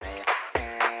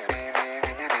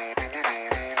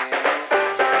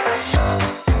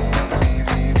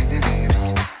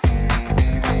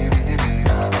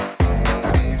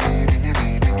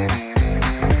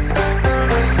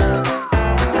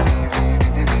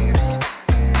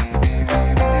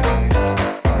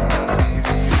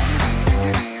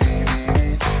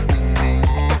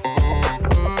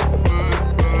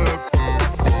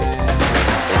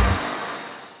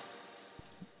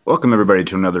Welcome, everybody,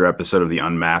 to another episode of the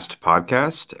Unmasked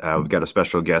podcast. We've got a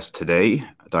special guest today,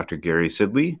 Dr. Gary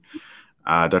Sidley.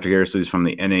 Dr. Gary Sidley is from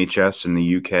the NHS in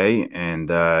the UK, and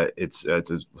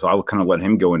so I'll kind of let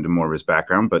him go into more of his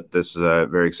background, but this is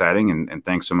very exciting, and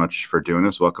thanks so much for doing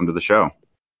this. Welcome to the show.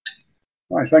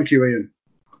 Hi, thank you, Ian.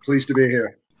 Pleased to be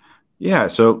here. Yeah,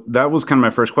 so that was kind of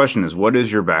my first question is, what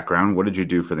is your background? What did you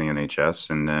do for the NHS,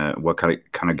 and what kind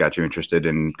of got you interested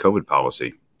in COVID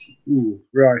policy?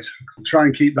 Right. I'll try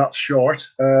and keep that short.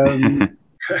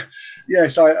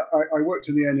 Yes, I worked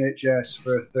in the NHS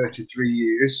for 33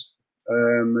 years,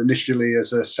 initially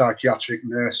as a psychiatric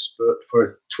nurse, but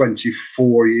for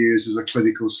 24 years as a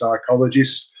clinical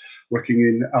psychologist, working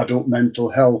in adult mental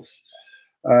health.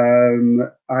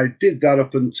 I did that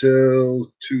up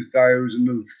until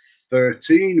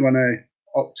 2013 when I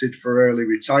opted for early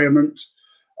retirement.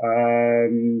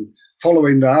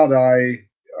 Following that, I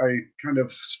kind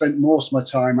of spent most of my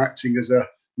time acting as a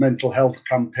mental health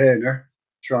campaigner,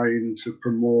 trying to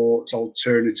promote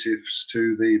alternatives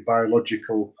to the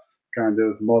biological kind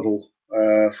of model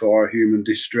for human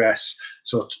distress.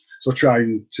 So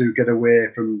trying to get away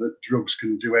from that drugs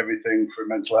can do everything for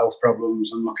mental health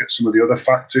problems and look at some of the other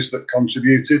factors that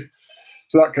contributed.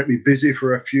 So that kept me busy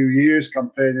for a few years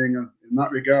campaigning in that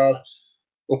regard,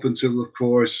 up until, of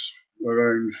course,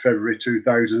 around February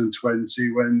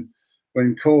 2020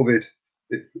 when COVID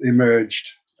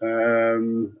emerged.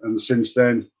 And since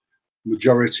then, the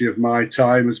majority of my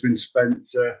time has been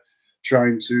spent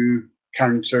trying to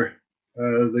counter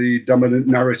the dominant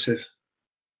narrative.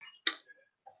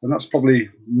 And that's probably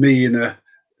me in a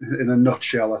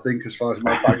nutshell, I think, as far as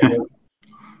my background.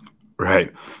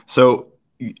 Right. So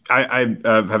I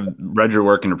have read your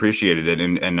work and appreciated it.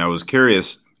 And I was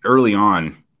curious early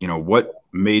on, what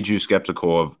made you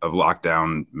skeptical of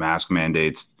lockdown, mask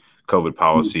mandates, COVID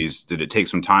policies? Did it take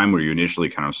some time? Were you initially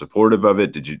kind of supportive of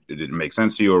it? Did it make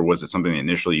sense to you? Or was it something that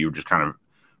initially you just kind of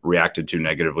reacted to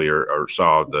negatively or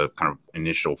saw the kind of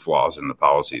initial flaws in the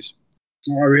policies?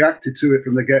 I reacted to it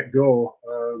from the get-go,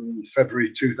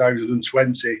 February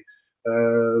 2020.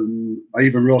 I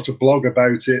even wrote a blog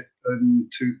about it I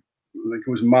think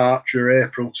it was March or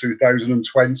April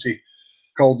 2020,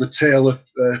 called The Tale of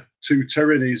Two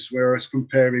Tyrannies, where I was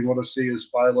comparing what I see as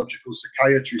biological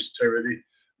psychiatrist tyranny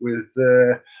with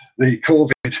the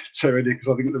COVID tyranny, because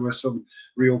I think there were some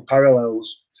real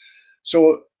parallels.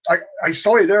 So I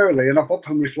saw it early, and I've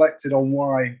often reflected on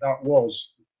why that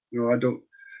was.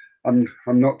 I'm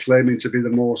not claiming to be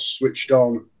the most switched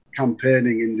on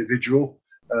campaigning individual.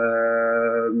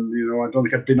 I don't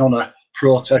think I'd been on a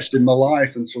protest in my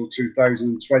life until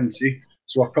 2020.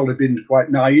 So I've probably been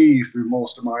quite naive through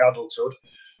most of my adulthood.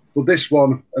 But this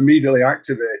one immediately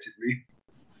activated me.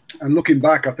 And looking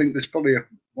back, I think there's probably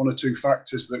one or two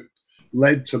factors that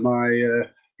led to my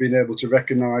being able to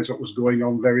recognise what was going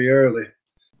on very early.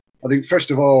 I think,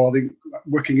 first of all,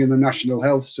 working in the National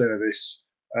Health Service,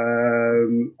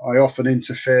 I often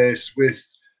interface with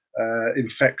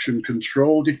infection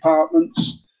control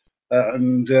departments.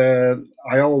 And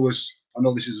I know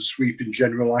this is a sweeping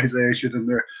generalisation, and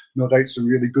there are no doubt some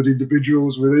really good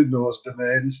individuals within those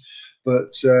domains.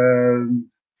 But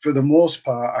for the most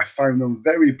part, I found them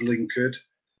very blinkered,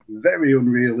 very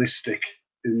unrealistic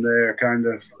in their kind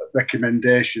of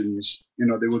recommendations.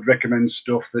 They would recommend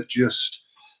stuff that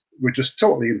were just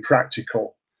totally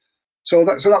impractical. So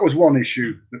that was one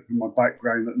issue from my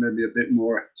background that made me a bit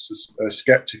more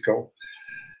skeptical.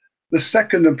 The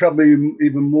second, and probably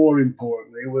even more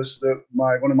importantly, was that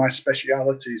one of my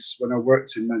specialities when I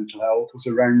worked in mental health was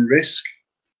around risk,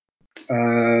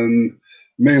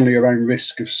 mainly around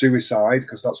risk of suicide,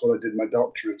 because that's what I did my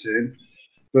doctorate in.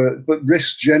 But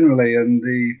risk generally, and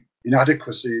the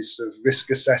inadequacies of risk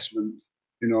assessment.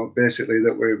 Basically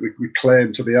that we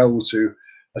claim to be able to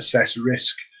assess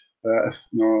risk of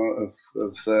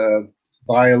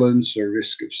violence or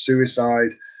risk of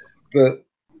suicide, but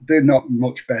they're not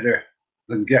much better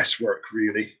than guesswork,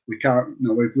 really. We can't,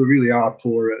 we really are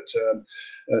poor at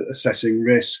assessing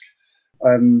risk.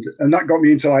 And that got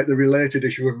me into like the related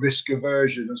issue of risk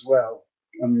aversion as well.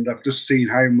 And I've just seen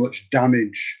how much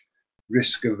damage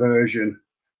risk aversion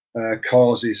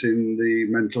causes in the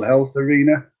mental health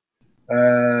arena.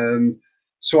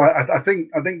 So I think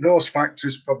those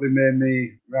factors probably made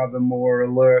me rather more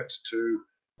alert to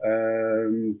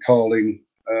calling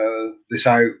this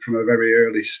out from a very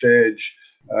early stage.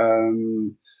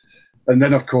 And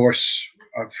then, of course,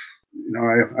 I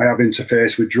have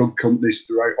interfaced with drug companies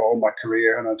throughout all my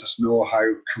career, and I just know how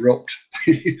corrupt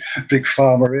Big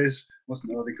Pharma is. I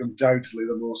think undoubtedly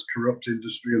the most corrupt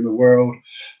industry in the world.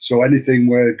 So anything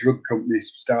where drug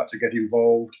companies start to get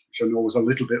involved, which I know was a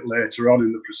little bit later on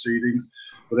in the proceedings,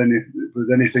 with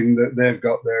anything that they've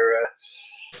got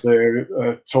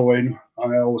their toe in,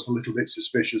 I'm always a little bit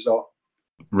suspicious of.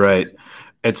 Right.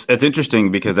 It's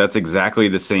interesting because that's exactly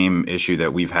the same issue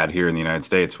that we've had here in the United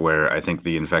States, where I think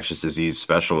the infectious disease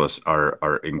specialists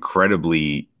are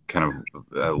incredibly kind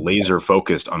of laser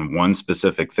focused on one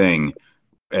specific thing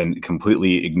and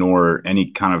completely ignore any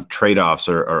kind of trade-offs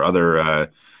or other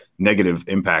negative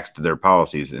impacts to their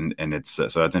policies. And it's so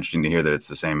that's interesting to hear that it's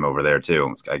the same over there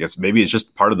too. I guess maybe it's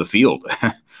just part of the field.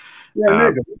 Yeah,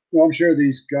 maybe. Well, I'm sure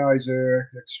these guys are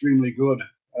extremely good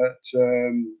at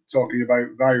talking about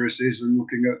viruses and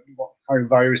looking at how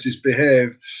viruses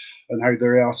behave and how they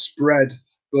are spread.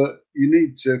 But you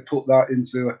need to put that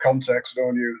into a context,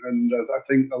 don't you? And I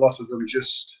think a lot of them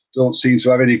just don't seem to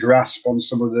have any grasp on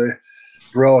some of the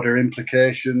broader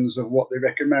implications of what they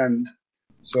recommend.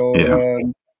 So, Yeah.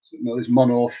 this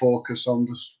mono focus on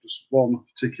just one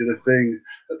particular thing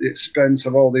at the expense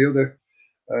of all the other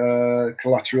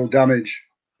collateral damage.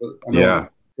 But I know Yeah. I'm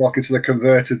talking to the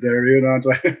converted there, Ian, aren't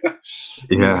I?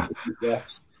 Yeah.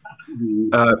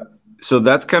 So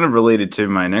that's kind of related to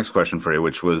my next question for you,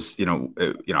 which was,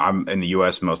 I'm in the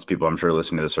U.S. Most people I'm sure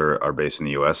listening to this are based in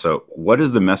the U.S. So what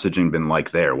has the messaging been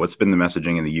like there? What's been the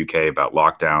messaging in the U.K. about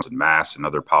lockdowns and masks and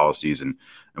other policies? And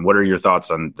what are your thoughts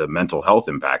on the mental health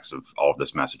impacts of all of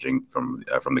this messaging from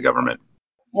the government?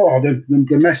 Oh, the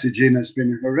messaging has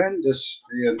been horrendous,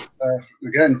 Ian.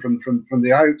 Again, from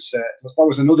the outset, that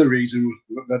was another reason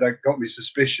that got me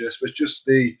suspicious, was just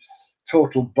the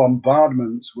total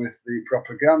bombardment with the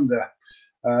propaganda.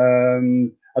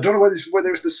 I don't know whether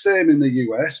it's the same in the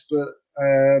US, but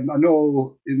I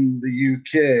know in the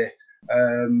UK,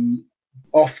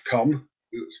 Ofcom,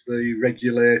 it's the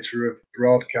regulator of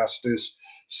broadcasters,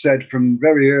 said from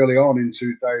very early on in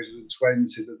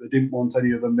 2020 that they didn't want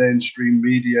any of the mainstream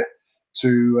media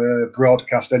to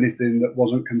broadcast anything that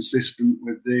wasn't consistent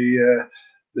with the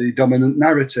dominant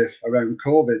narrative around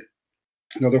COVID.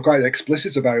 They're quite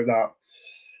explicit about that.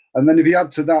 And then if you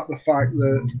add to that the fact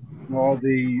that all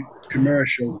the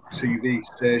commercial TV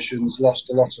stations lost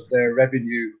a lot of their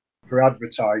revenue for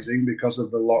advertising because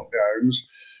of the lockdowns,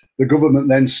 the government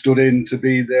then stood in to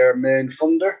be their main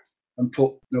funder and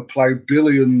plowed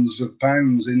billions of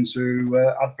pounds into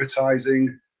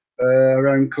advertising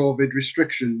around COVID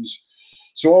restrictions.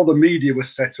 So all the media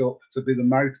was set up to be the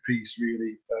mouthpiece,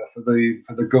 really, for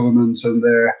the government and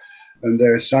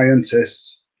their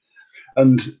scientists.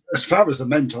 And as far as the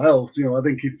mental health, I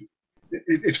think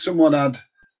if someone had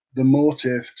the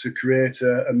motive to create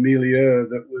a milieu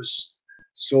that was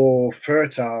so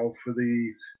fertile for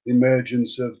the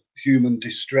emergence of human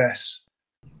distress,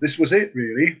 this was it,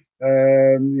 really.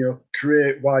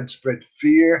 Create widespread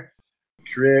fear,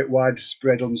 create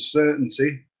widespread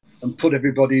uncertainty, and put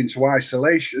everybody into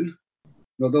isolation.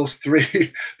 Those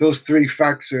three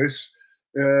factors,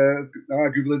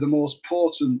 arguably the most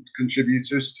potent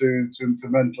contributors to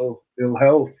mental ill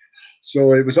health.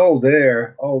 So it was all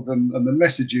there, and the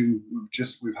messaging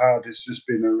we've had has just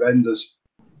been horrendous.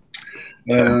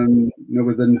 Yeah.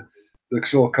 Within the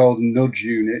so-called nudge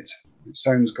unit, it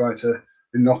sounds quite a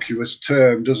innocuous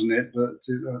term, doesn't it? But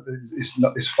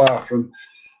it's far from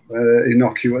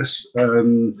innocuous.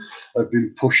 I've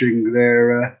been pushing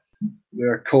their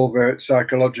covert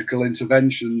psychological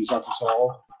interventions at us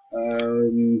all.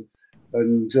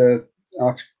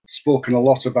 I've spoken a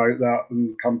lot about that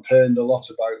and campaigned a lot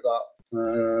about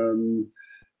that,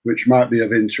 which might be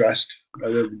of interest.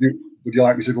 Would you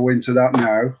like me to go into that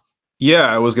now? Yeah,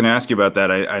 I was going to ask you about that.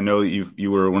 I know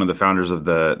you were one of the founders of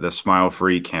the Smile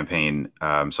Free campaign. So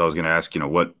I was going to ask,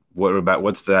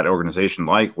 what's that organization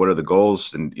like? What are the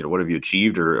goals, and what have you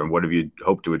achieved, or what have you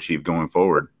hoped to achieve going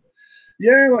forward?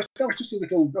 Yeah, well, that's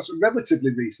a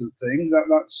relatively recent thing.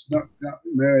 That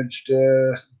emerged,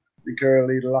 I think,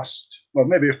 early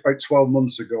maybe about 12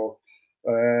 months ago,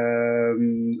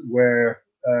 where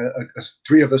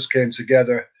three of us came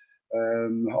together,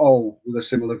 all with a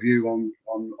similar view on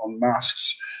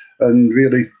masks, and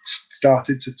really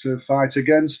started to fight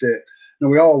against it. Now,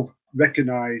 we all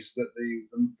recognise that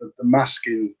the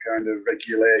masking kind of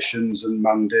regulations and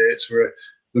mandates were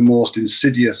the most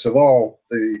insidious of all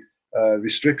the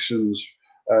restrictions.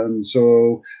 And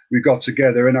so we got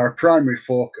together, and our primary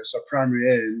focus, our primary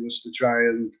aim was to try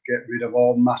and get rid of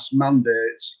all mask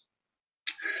mandates.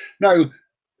 Now,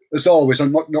 as always,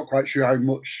 I'm not quite sure how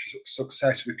much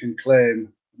success we can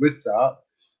claim with that.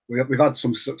 We've had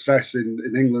some success in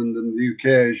England and the UK,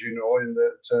 as you know, in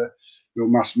that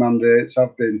mask mandates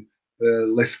have been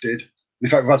lifted. In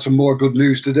fact, we've had some more good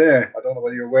news today. I don't know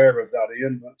whether you're aware of that,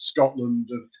 Ian, but Scotland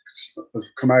have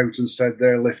come out and said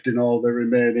they're lifting all the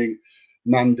remaining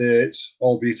mandates,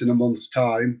 albeit in a month's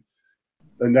time.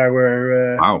 and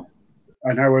our Wow.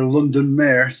 and our London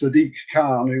Mayor, Sadiq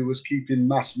Khan, who was keeping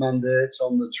mass mandates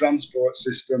on the transport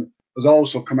system, has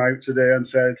also come out today and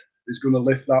said he's going to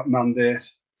lift that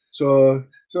mandate. So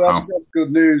that's Wow.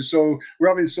 good news. So we're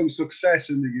having some success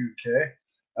in the UK.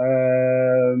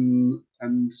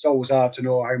 And it's always hard to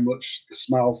know how much the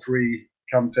Smile Free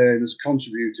campaign has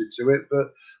contributed to it,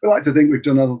 but we like to think we've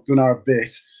done our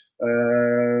bit.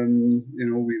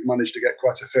 We've managed to get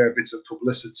quite a fair bit of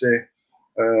publicity,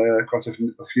 quite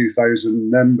a few thousand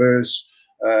members,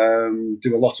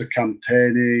 do a lot of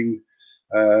campaigning.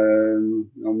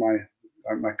 My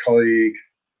colleague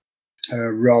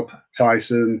Rob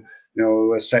Tyson,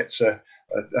 sets a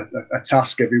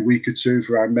task every week or two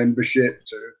for our membership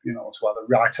to either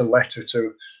write a letter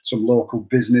to some local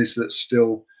business that's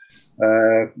still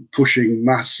pushing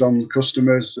masks on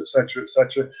customers, etc.,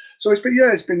 etc. So it's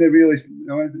been a really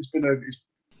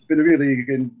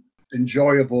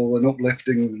enjoyable and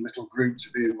uplifting little group to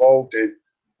be involved in,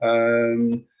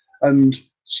 and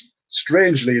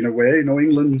strangely, in a way,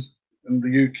 England and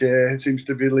the UK seems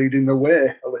to be leading the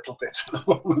way a little bit at the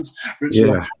moment, which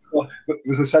Yeah.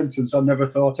 was a sentence I never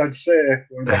thought I'd say.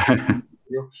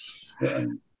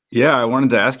 Yeah, I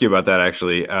wanted to ask you about that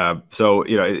actually. So,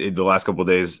 the last couple of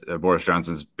days, Boris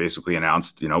Johnson's basically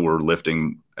announced, we're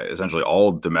lifting essentially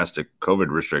all domestic COVID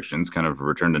restrictions, kind of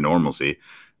return to normalcy.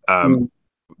 What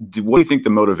do you think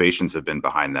the motivations have been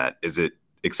behind that? Is it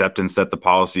acceptance that the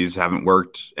policies haven't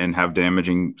worked and have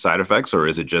damaging side effects, or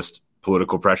is it just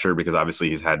political pressure? Because obviously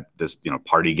he's had this,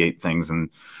 Partygate things and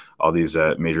all these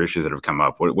major issues that have come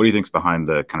up. What do you think's behind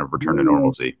the kind of return to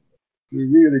normalcy?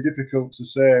 Really difficult to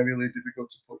say, really difficult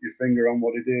to put your finger on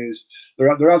what it is.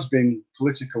 There has been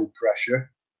political pressure,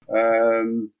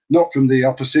 not from the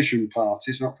opposition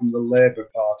parties, not from the Labour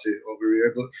Party over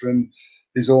here, but from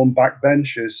his own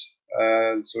backbenchers,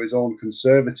 so his own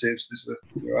Conservatives.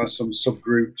 There are some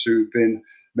subgroups who've been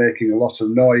making a lot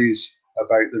of noise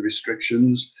about the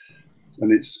restrictions,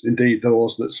 and it's indeed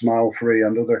those that Smile Free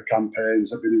and other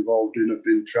campaigns have been involved in have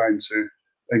been trying to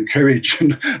encourage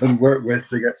and work with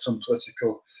to get some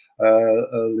political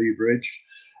leverage.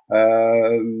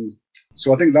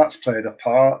 So I think that's played a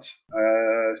part.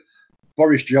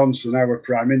 Boris Johnson, our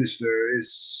Prime Minister,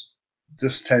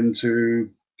 just tend to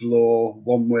blow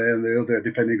one way and the other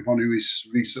depending upon who he's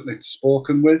recently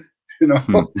spoken with.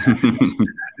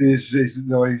 He's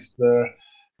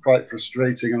quite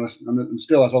frustrating and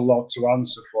still has a lot to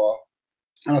answer for.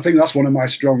 And I think that's one of my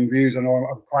strong views. I know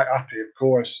I'm quite happy, of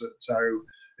course, that how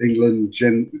England,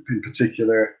 in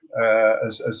particular,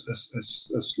 has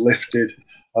lifted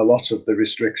a lot of the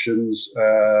restrictions,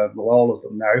 all of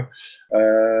them now.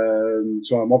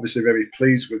 So I'm obviously very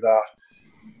pleased with that.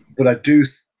 But I do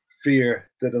fear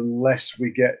that unless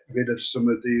we get rid of some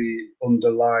of the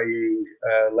underlying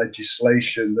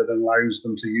legislation that allows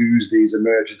them to use these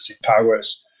emergency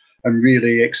powers and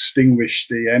really extinguish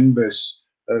the embers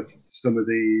of some of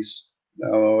these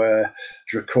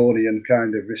draconian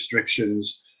kind of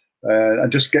restrictions,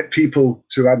 and just get people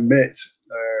to admit,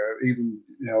 even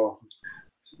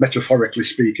metaphorically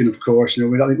speaking, of course, I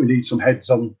think we need some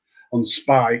heads on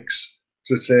spikes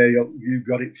to say you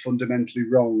got it fundamentally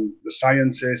wrong. The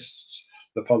scientists,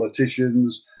 the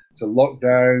politicians, to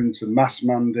lockdown, to mass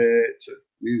mandate, to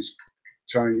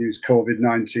try and use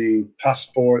COVID-19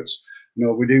 passports.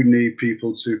 We do need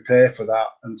people to pay for that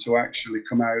and to actually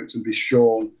come out and be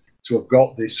shown to have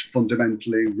got this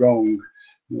fundamentally wrong.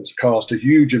 It's caused a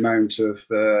huge amount of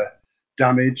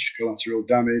collateral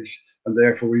damage, and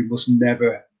therefore we must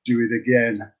never do it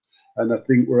again. And I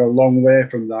think we're a long way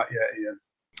from that yet, Ian.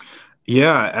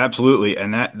 Yeah, absolutely.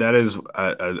 And that is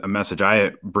a message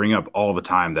I bring up all the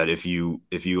time, that if you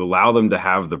allow them to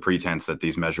have the pretense that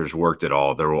these measures worked at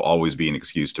all, there will always be an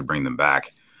excuse to bring them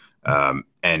back. And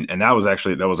that was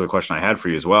a question I had for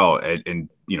you as well. And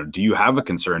do you have a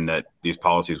concern that these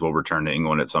policies will return to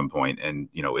England at some point? And,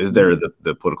 is there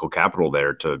the political capital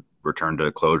there to return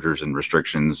to closures and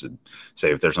restrictions, and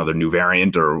say if there's another new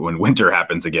variant or when winter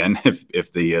happens again,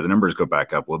 if the numbers go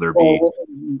back up, will there be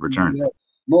return? Yeah,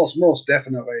 most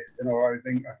definitely. I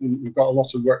think we've got a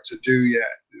lot of work to do yet.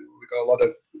 We've got a lot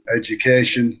of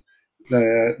education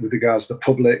with regards to the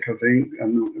public, I think,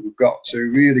 and we've got to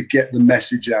really get the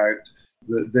message out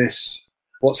that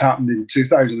what's happened in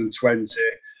 2020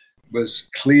 was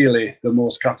clearly the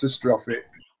most catastrophic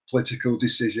political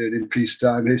decision in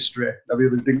peacetime history. I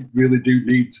really do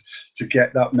need to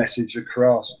get that message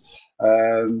across,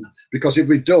 because if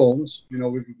we don't,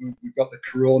 we've got the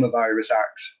Coronavirus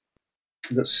Act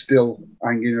that's still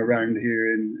hanging around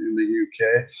here in the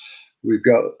UK. We've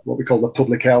got what we call the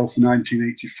Public Health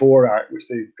 1984 Act, which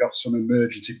they've got some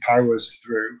emergency powers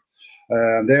through.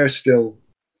 They're still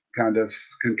kind of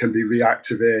can be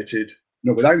reactivated,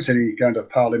 without any kind of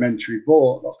parliamentary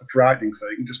vote. That's the frightening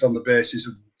thing, just on the basis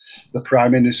of the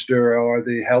Prime Minister or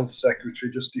the Health Secretary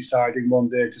just deciding one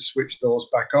day to switch those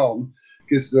back on,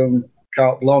 gives them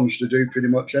carte blanche to do pretty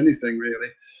much anything, really.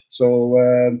 So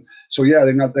yeah, I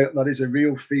think that is a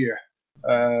real fear.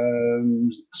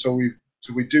 So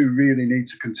we do really need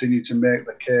to continue to make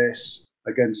the case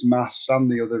against masks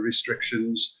and the other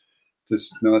restrictions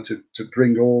to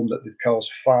bring home that they've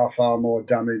caused far more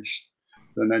damage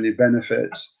than any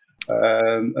benefits.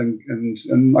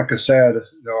 And like I said,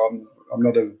 I'm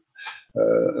not a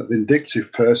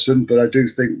vindictive person, but I do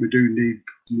think we do need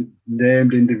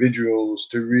named individuals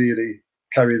to really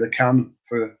carry the can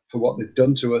for what they've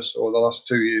done to us over the last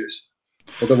 2 years.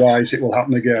 Otherwise, it will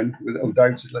happen again,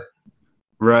 undoubtedly.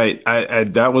 Right.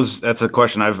 That's a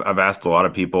question I've asked a lot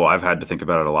of people. I've had to think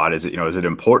about it a lot. Is it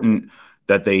important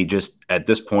that they just at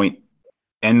this point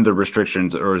end the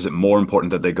restrictions, or is it more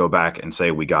important that they go back and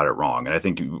say we got it wrong? And I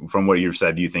think from what you've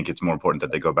said, you think it's more important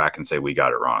that they go back and say we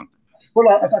got it wrong. Well,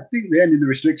 I think the ending the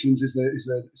restrictions is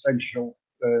the essential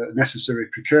necessary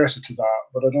precursor to that,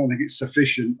 but I don't think it's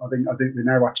sufficient. I think they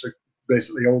now actually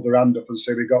basically hold their hand up and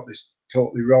say we got this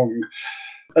totally wrong.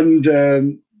 And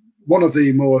one of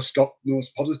the most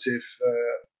positive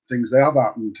things that have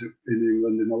happened in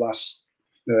England in the last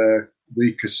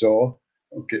week or so,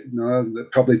 that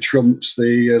probably trumps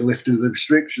the lifting of the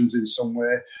restrictions in some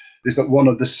way, is that one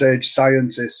of the sage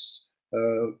scientists,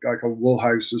 a guy called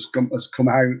Woolhouse, has come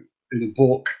out in a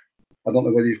book. I don't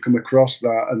know whether you've come across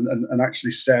that, and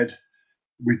actually said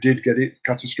we did get it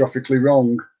catastrophically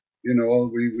wrong.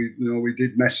 We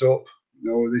did mess up.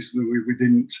 We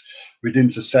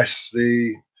didn't assess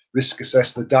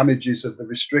the damages of the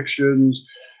restrictions.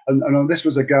 And this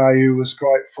was a guy who was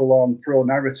quite full-on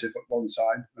pro-narrative at one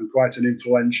time and quite an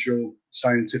influential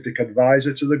scientific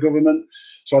advisor to the government.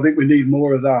 So I think we need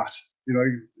more of that.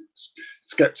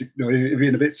 Skeptic, if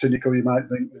you're a bit cynical, you might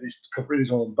think that he's covering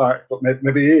his own back, but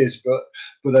maybe he is. But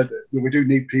we do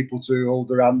need people to hold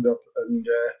their hand up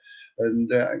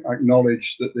and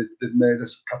acknowledge that they've made a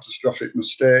catastrophic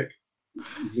mistake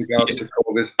with regards to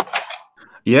COVID.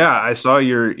 Yeah, I saw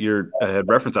your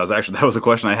reference. That was a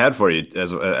question I had for you.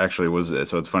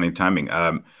 So it's funny timing.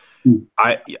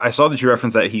 I saw that you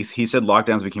referenced that he said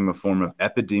lockdowns became a form of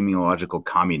epidemiological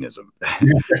communism.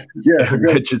 Yeah,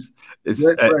 which is it's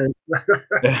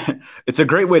a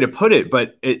great way to put it.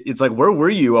 But it's like, where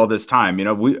were you all this time?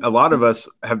 A lot of us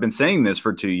have been saying this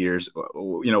for 2 years.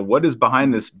 What is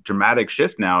behind this dramatic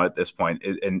shift now at this point?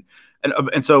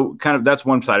 And so kind of that's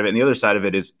one side of it. And the other side of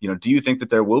it is, do you think that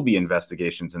there will be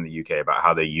investigations in the UK about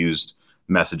how they used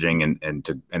messaging and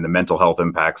the mental health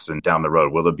impacts and down the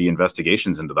road? Will there be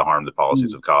investigations into the harm that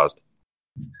policies have caused?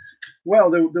 Well,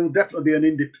 there will definitely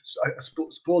be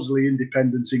supposedly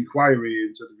independent inquiry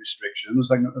into the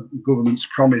restrictions. I think the government's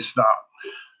promised that.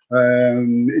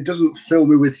 It doesn't fill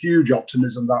me with huge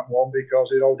optimism, that one,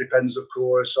 because it all depends, of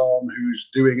course, on who's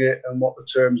doing it and what the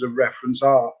terms of reference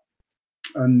are.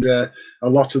 And a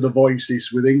lot of the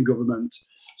voices within government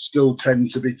still tend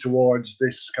to be towards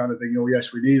this kind of thing. Oh,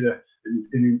 yes, we need an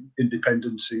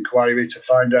independent inquiry to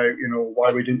find out,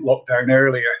 why we didn't lock down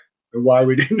earlier, or why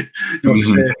we didn't,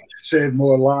 save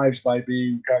more lives by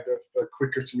being kind of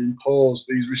quicker to impose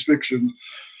these restrictions.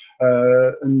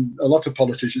 And a lot of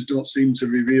politicians don't seem to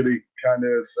be really kind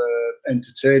of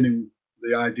entertaining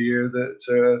the idea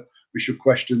that we should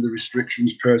question the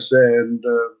restrictions per se and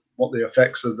what the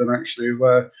effects of them actually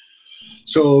were.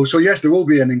 So yes, there will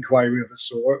be an inquiry of a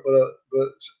sort,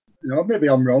 but maybe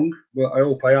I'm wrong, but I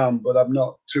hope I am. But I'm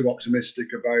not too optimistic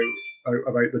about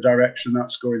the direction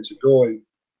that's going to go in.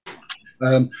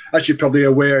 As you're probably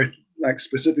aware, like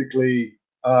specifically,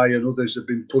 I and others have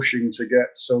been pushing to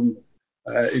get some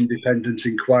independent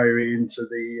inquiry into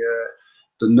the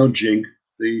nudging,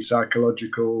 the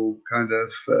psychological kind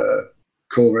of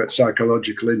covert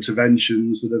psychological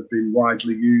interventions that have been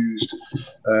widely used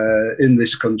in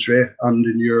this country and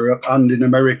in Europe and in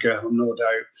America, no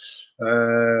doubt.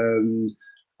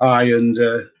 I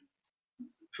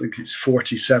think it's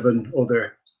 47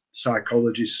 other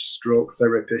psychologists, stroke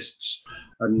therapists,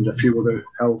 and a few other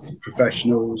health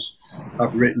professionals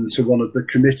have written to one of the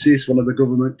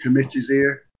government committees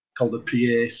here, called the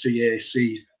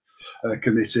PACAC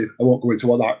committee. I won't go into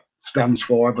what that stands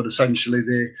for, but essentially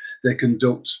they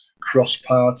conduct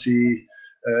cross-party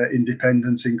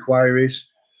independent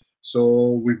inquiries.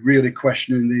 So we're really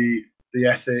questioning the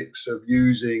ethics of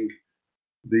using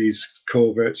these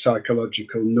covert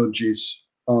psychological nudges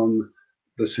on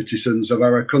the citizens of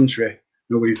our country.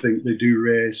 We think they do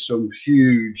raise some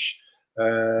huge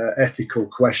ethical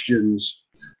questions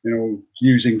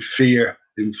using fear,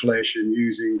 inflation,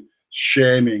 using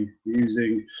shaming,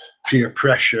 using peer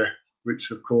pressure,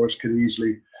 which of course can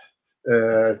easily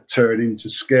turn into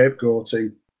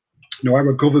scapegoating.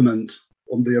 Our government,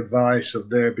 under the advice of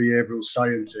their behavioural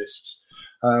scientists,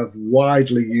 have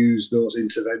widely used those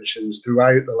interventions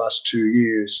throughout the last 2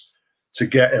 years to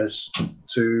get us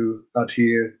to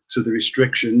adhere to the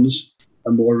restrictions,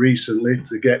 and more recently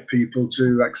to get people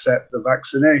to accept the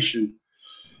vaccination.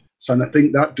 So, and I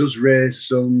think that does raise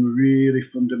some really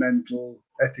fundamental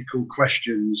ethical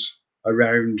questions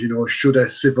around, should a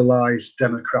civilized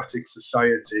democratic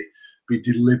society be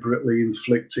deliberately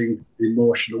inflicting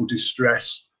emotional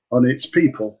distress on its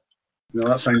people?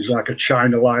 That sounds like a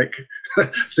China-like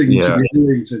thing to be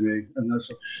doing to me. And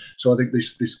so I think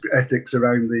this ethics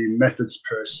around the methods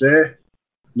per se,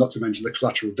 not to mention the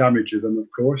collateral damage of them, of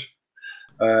course.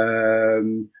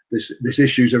 This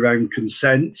issues around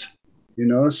consent.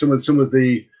 Some of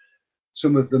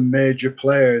the major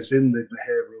players in the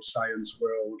behavioural science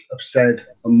world have said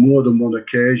on more than one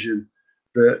occasion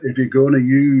that if you're going to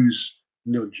use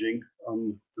nudging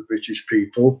on the British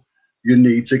people, you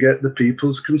need to get the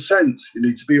people's consent. You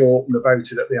need to be open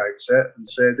about it at the outset and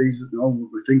say,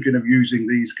 we're thinking of using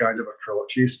these kinds of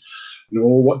approaches.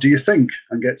 What do you think?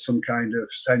 And get some kind of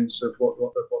sense of what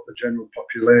the general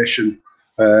population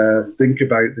think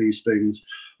about these things.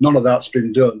 None of that's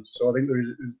been done. So I think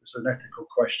there's an ethical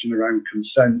question around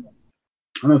consent.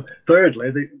 And thirdly,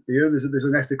 there's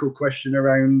an ethical question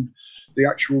around the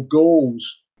actual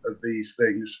goals of these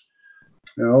things.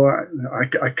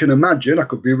 I can imagine, I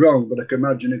could be wrong, but I can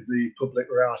imagine if the public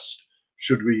were asked,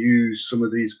 should we use some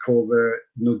of these covert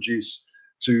nudges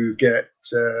to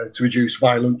reduce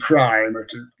violent crime or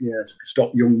to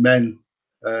stop young men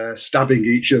stabbing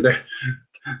each other?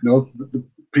 The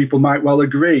people might well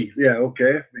agree. Yeah,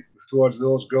 okay, towards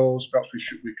those goals, perhaps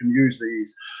we can use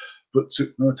these, but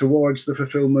towards the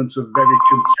fulfilment of very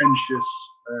contentious,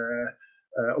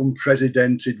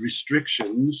 unprecedented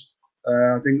restrictions,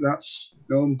 I think that's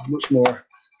much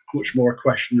more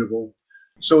questionable.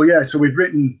 So we've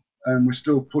written, and we're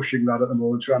still pushing that at the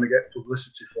moment, trying to get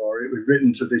publicity for it. We've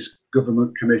written to this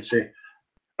government committee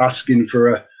asking for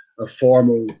a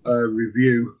formal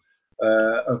review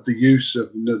of the use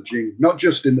of nudging, not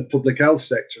just in the public health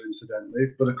sector,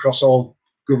 incidentally, but across all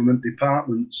government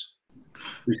departments,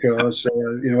 because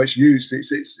it's used.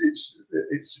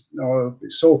 It's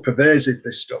so pervasive.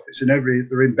 This stuff.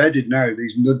 They're embedded now.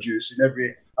 These nudges in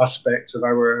every aspect of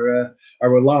our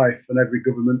life and every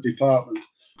government department.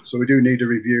 So we do need a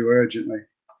review urgently.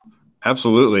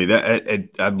 Absolutely.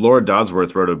 Laura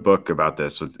Dodsworth wrote a book about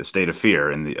this, with the state of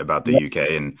fear about the UK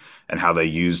and how they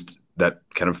used that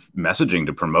kind of messaging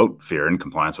to promote fear and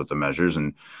compliance with the measures.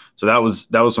 And so that was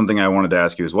something I wanted to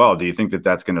ask you as well. Do you think that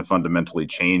that's going to fundamentally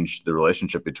change the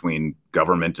relationship between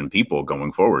government and people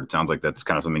going forward? It sounds like that's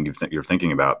kind of something you're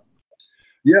thinking about.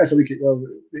 Yes, I think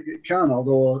it can,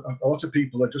 although a lot of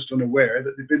people are just unaware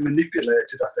that they've been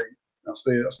manipulated. I think that's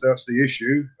the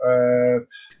issue. I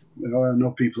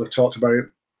know people have talked about,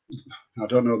 I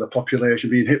don't know, the population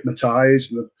being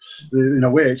hypnotized. In a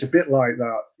way, it's a bit like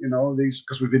that,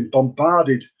 because we've been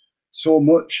bombarded so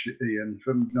much, Ian,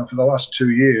 for the last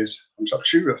 2 years. I'm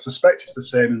sure, I suspect it's the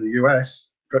same in the US.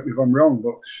 Correct me if I'm wrong,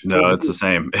 but no, it's the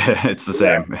same. It's the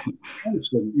same.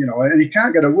 Constant, and you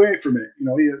can't get away from it.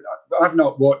 I've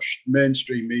not watched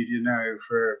mainstream media now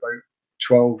for about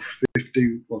 12,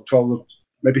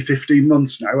 maybe 15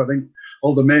 months now. I think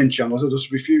all the main channels I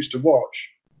just refuse to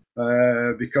watch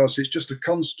because it's just a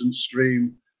constant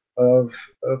stream of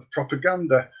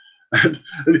propaganda. And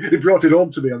it brought it home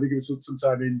to me. I think it was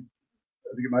sometime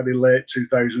I think it might be late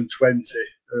 2020,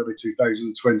 early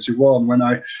 2021, when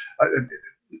I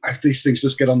these things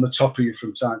just get on the top of you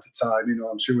from time to time.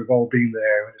 I'm sure we've all been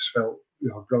there and just felt,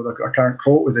 God, I can't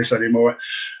cope with this anymore.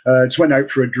 Just went out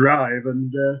for a drive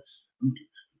and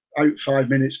out 5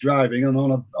 minutes driving, and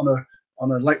on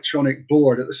an electronic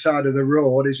board at the side of the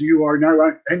road is, you are now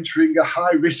entering a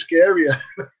high risk area.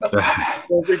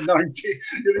 COVID-19.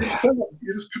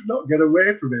 You just could not get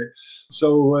away from it.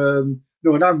 So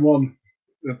and I'm one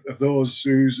of those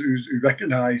who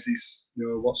recognises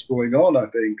what's going on, I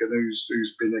think, and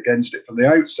who's been against it from the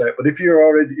outset. But if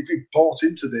you've bought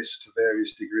into this to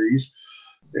various degrees,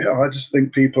 I just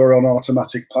think people are on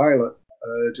automatic pilot,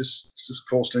 just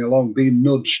coasting along, being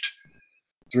nudged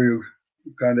through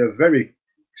kind of very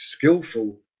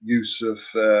skillful use of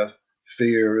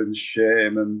fear and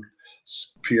shame and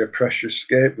peer pressure,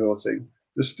 scapegoating,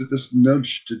 just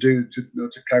nudged to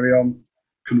carry on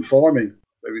conforming.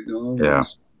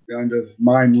 This kind of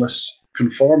mindless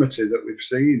conformity that we've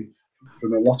seen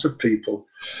from a lot of people.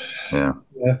 Yeah.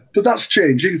 But that's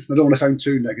changing. I don't want to sound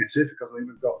too negative, because I think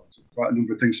we've got quite a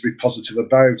number of things to be positive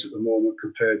about at the moment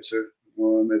compared to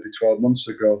maybe 12 months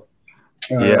ago.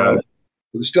 Yeah. But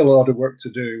there's still a lot of work to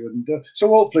do. And so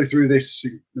hopefully through this,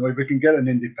 if we can get an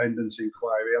independence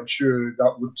inquiry, I'm sure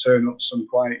that would turn up some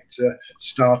quite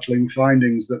startling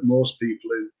findings that most people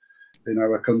in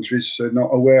our countries are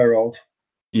not aware of.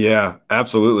 Yeah,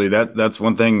 absolutely. That's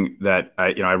one thing that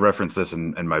I referenced this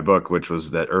in my book, which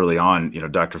was that early on,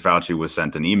 Dr. Fauci was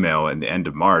sent an email in the end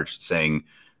of March saying,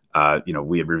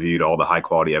 we had reviewed all the high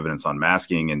quality evidence on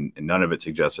masking, and none of it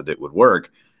suggested it would work.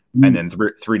 And then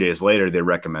 3 days later, they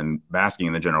recommend masking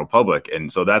in the general public.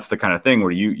 And so that's the kind of thing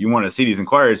where you want to see these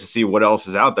inquiries to see what else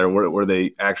is out there. Where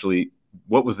they actually,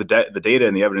 what was the data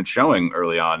and the evidence showing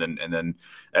early on, and then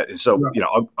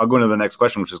I'll go into the next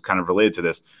question, which is kind of related to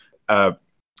this.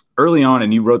 Early on,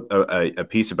 and you wrote a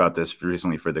piece about this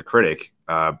recently for The Critic,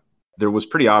 there was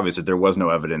pretty obvious that there was no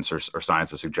evidence or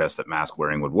science to suggest that mask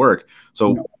wearing would work.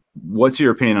 So what's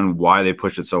your opinion on why they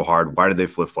pushed it so hard? Why did they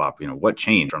flip-flop? What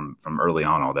changed from early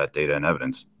on, all that data and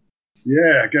evidence?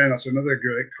 Yeah, again, that's another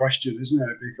great question, isn't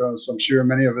it? Because I'm sure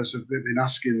many of us have been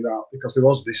asking that, because there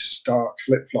was this stark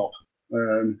flip-flop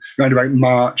around about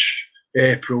March,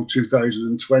 April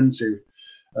 2020,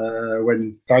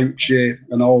 when Fauci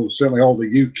and certainly all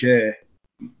the UK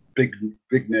big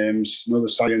names, and other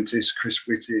scientists, Chris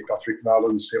Whitty, Patrick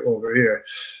Vallance over here,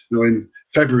 in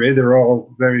February they're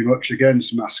all very much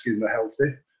against masking the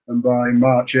healthy, and by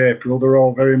March, April they're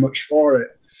all very much for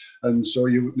it. And so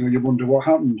you wonder what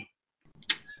happened.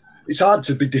 It's hard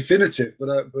to be definitive, but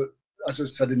as I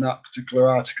said in that particular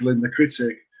article in The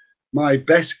Critic, my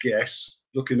best guess,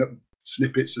 looking at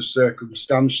snippets of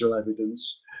circumstantial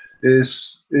evidence,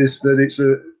 is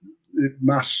that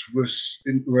masks were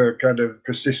kind of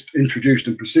introduced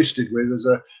and persisted with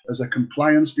as a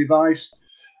compliance device.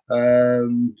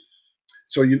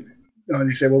 So you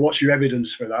say, well, what's your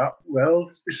evidence for that? Well,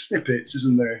 it's snippets,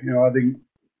 isn't there? I think,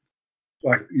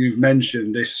 like you've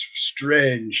mentioned, this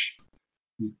strange,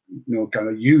 kind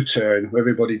of U-turn where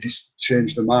everybody just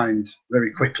changed their mind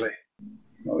very quickly.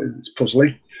 It's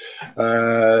puzzling.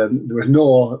 There was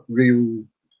no real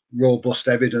robust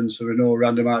evidence. There were no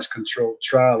randomized controlled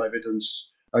trial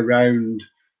evidence around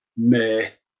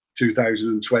May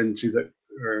 2020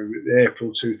 or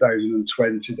April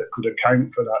 2020 that could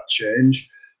account for that change.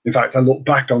 In fact, I looked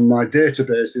back on my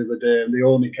database the other day, and the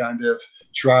only kind of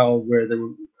trial where they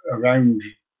were around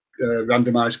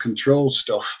randomized control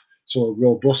stuff, so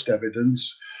robust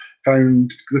evidence,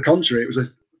 found the contrary. It was a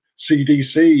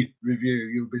CDC review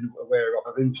you've been aware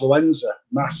of influenza,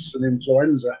 masks and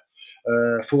influenza.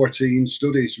 14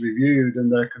 studies reviewed,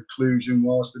 and their conclusion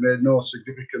was they made no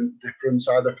significant difference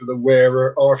either for the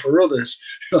wearer or for others.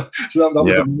 So that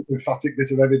was an emphatic bit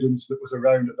of evidence that was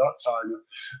around at that time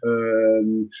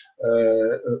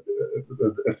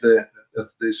of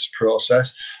this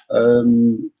process.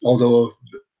 Although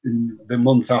in the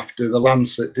month after, the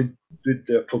Lancet did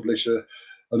publish an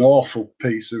awful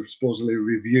piece of supposedly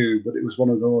review, but it was one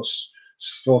of those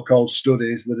so-called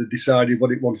studies that had decided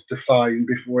what it wanted to find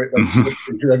before it went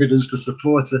into evidence to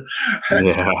support it.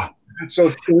 Yeah. So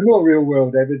there was no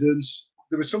real-world evidence.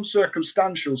 There was some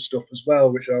circumstantial stuff as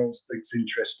well, which I always think is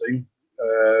interesting,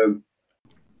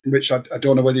 which I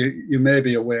don't know whether you may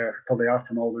be aware, probably are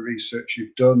from all the research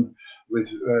you've done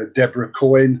with Deborah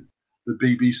Cohen, the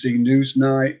BBC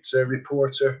Newsnight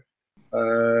reporter.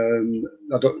 Have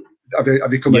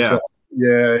you come across?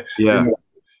 Yeah.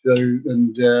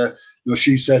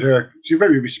 She said she's a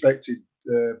very respected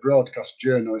broadcast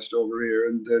journalist over here,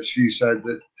 and she said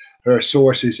that her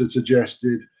sources had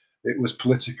suggested it was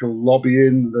political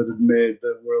lobbying that had made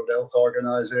the World Health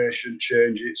Organization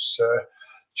change its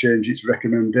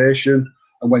recommendation.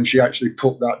 And when she actually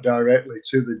put that directly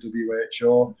to the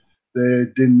WHO, they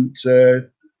didn't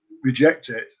reject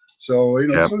it. So,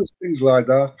 some of the things like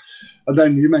that. And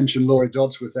then you mentioned Laura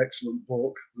Dodsworth's excellent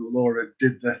book. Laura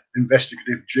did the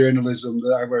investigative journalism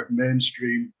that our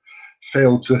mainstream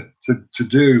failed to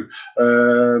do.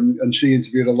 And she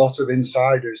interviewed a lot of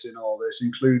insiders in all this,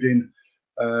 including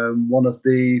one of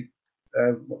the,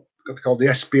 what's called the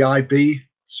SBIB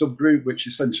subgroup, which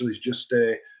essentially is just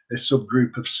a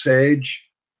subgroup of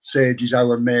SAGE. SAGE is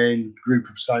our main group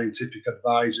of scientific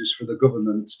advisors for the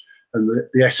government. And the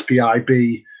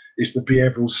SPIB is the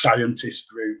behavioural scientist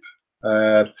group.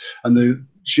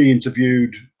 She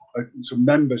interviewed some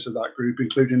members of that group,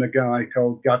 including a guy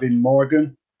called Gavin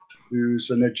Morgan, who's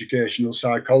an educational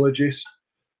psychologist.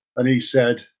 And he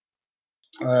said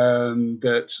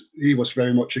that he was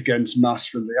very much against masks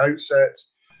from the outset,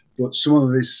 but some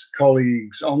of his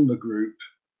colleagues on the group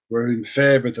were in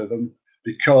favour of them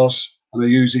because, and I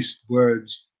use these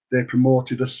words, they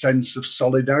promoted a sense of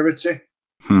solidarity.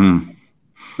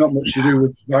 Not much to do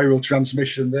with viral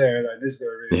transmission there, then, is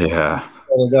there? Really? Yeah.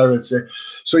 Solidarity.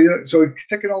 So so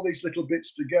taking all these little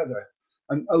bits together,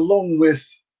 and along with,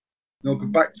 go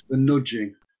back to the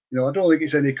nudging. I don't think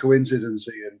it's any coincidence,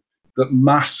 Ian, that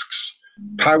masks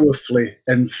powerfully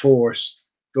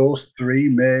enforce those three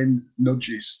main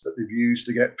nudges that they've used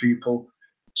to get people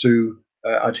to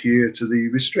adhere to the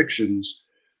restrictions.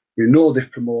 We know they've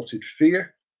promoted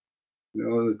fear.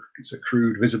 It's a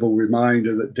crude, visible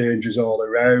reminder that danger's all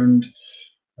around.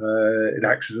 It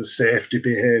acts as a safety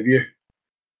behaviour,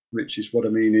 which is what I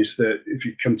mean is that if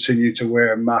you continue to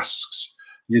wear masks,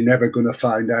 you're never going to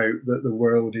find out that the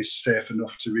world is safe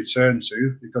enough to return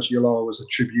to, because you'll always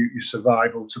attribute your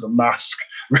survival to the mask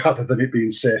rather than it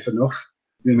being safe enough.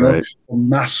 Right.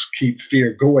 Masks keep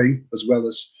fear going as well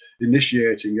as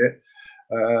initiating it.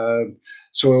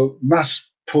 So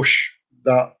masks push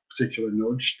that particular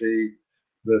nudge,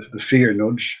 the fear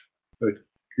nudge,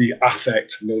 the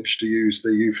affect nudge, to use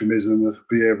the euphemism of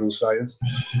behavioural science.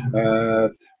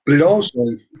 But it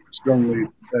also strongly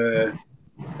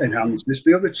enhances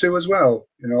the other two as well,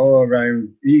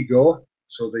 around ego.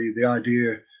 So the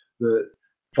idea that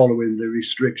following the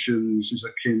restrictions is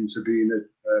akin to being a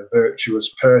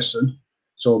virtuous person.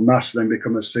 So masks then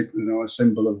become a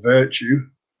symbol of virtue.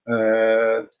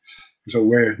 So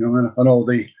where, and all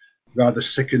the rather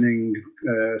sickening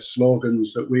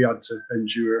slogans that we had to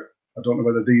endure. I don't know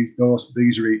whether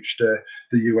these reached the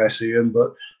US, Ian,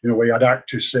 but we had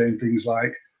actors saying things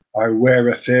like, "I wear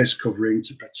a face covering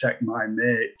to protect my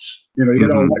mates." You know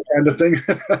that kind of thing.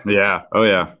 Yeah. Oh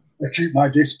yeah. I keep my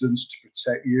distance to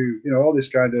protect you. All this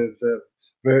kind of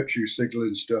virtue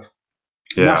signaling stuff.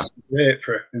 Yeah. That's great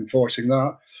for enforcing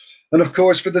that, and of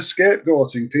course for the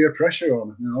scapegoating, peer pressure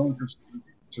on.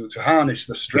 To harness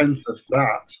the strength of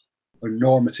that, or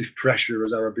normative pressure,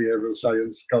 as our behavioural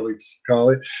science colleagues call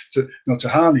it, to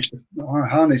harness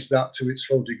that to its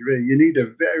full degree, you need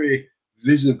a very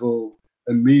visible,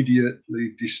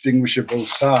 immediately distinguishable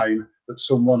sign that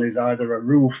someone is either a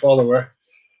rule follower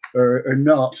or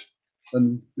not.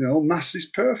 And masks is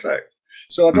perfect.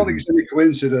 So I don't think it's any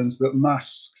coincidence that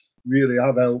masks really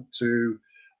have helped to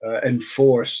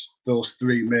enforce those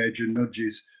three major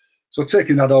nudges. So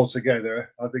taking that all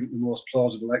together, I think the most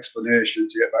plausible explanation,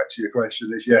 to get back to your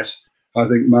question, is yes, I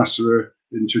think masks were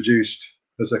introduced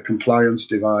as a compliance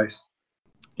device.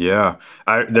 Yeah,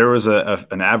 there was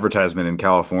an advertisement in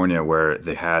California where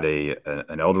they had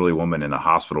an elderly woman in a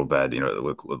hospital bed. It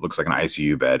looks like an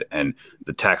ICU bed, and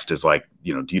the text is like,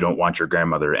 you don't want your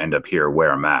grandmother to end up here.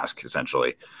 Wear a mask,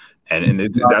 essentially. And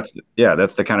that's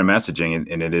the kind of messaging,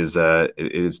 and it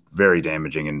is very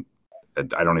damaging. And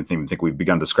I don't even think we've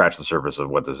begun to scratch the surface of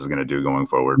what this is going to do going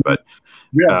forward. But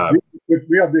we have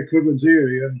the equivalent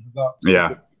here in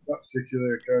that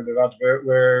particular kind of advert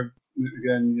where,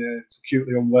 again, it's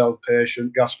acutely unwell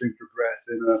patient gasping for breath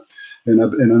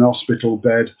in an hospital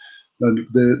bed, and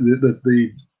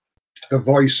the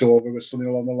voiceover was something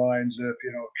along the lines of,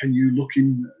 can you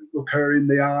look her in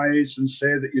the eyes and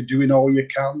say that you're doing all you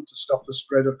can to stop the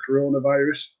spread of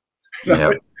coronavirus?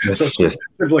 Yeah, so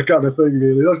similar kind of thing,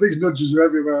 really. These nudges are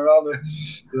everywhere, aren't they?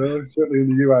 Certainly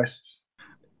in the US.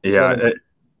 Yeah.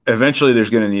 Eventually, there's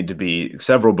going to need to be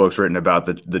several books written about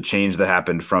the change that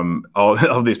happened from all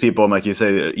of these people. And like you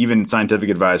say, even scientific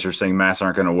advisors saying masks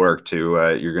aren't going to work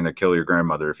to you're going to kill your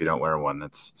grandmother if you don't wear one.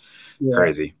 That's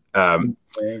crazy.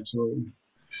 Absolutely.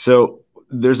 So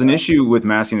there's an issue with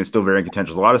masking that's still very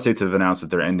contentious. A lot of states have announced that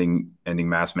they're ending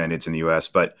mask mandates in the U.S.,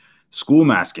 but school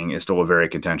masking is still a very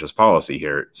contentious policy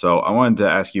here. So I wanted to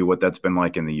ask you what that's been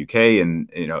like in the U.K. And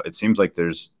it seems like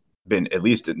there's been, at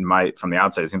least from the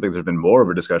outside, it seems like there's been more of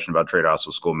a discussion about trade-offs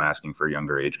with school masking for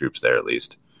younger age groups there, at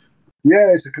least.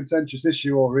 Yeah, it's a contentious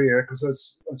issue over here because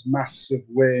as masks have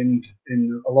waned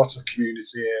in a lot of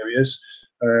community areas,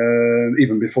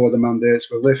 even before the mandates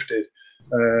were lifted,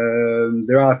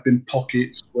 there have been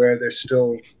pockets where they're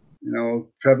still,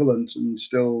 prevalent and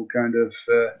still kind of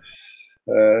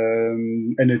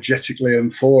energetically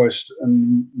enforced,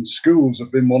 and schools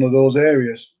have been one of those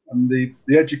areas. And the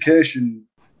education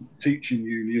teaching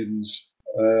unions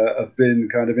have been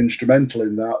kind of instrumental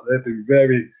in that. They've been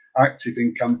very active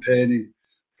in campaigning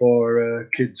for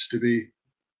kids to be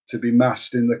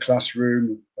masked in the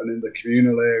classroom and in the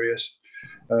communal areas,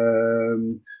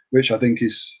 which I think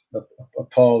is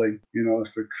appalling,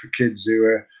 for kids who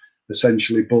are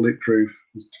essentially bulletproof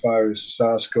as far as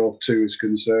SARS-CoV-2 is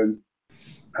concerned,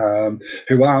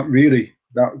 who aren't really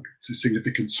that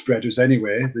significant spreaders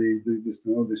anyway.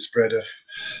 The spread of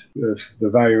the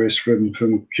virus from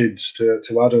kids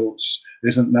to adults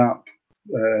isn't that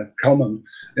common,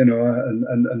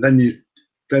 and then you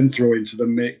then throw into the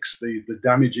mix the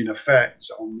damaging effects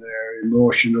on their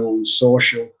emotional and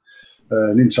social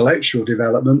and intellectual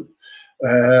development.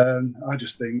 I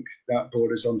just think that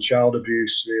borders on child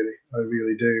abuse, really. I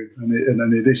really do,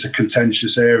 and it is a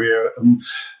contentious area,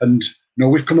 and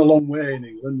we've come a long way in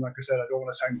England. Like I said, I don't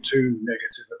want to sound too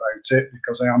negative about it,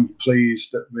 because I am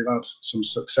pleased that we've had some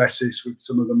successes with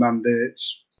some of the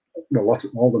mandates. Well,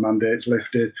 all the mandates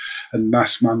lifted, and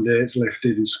mask mandates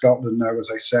lifted in Scotland now, as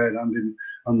I said, and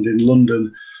in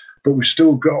London. But we've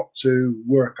still got to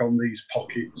work on these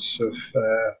pockets of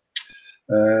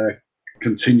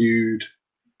continued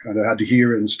kind of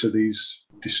adherence to these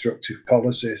destructive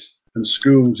policies. And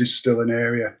schools is still an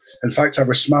area. In fact,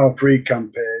 our Smile Free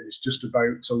campaign is just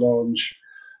about to launch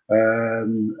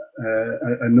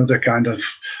another kind of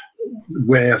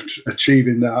way of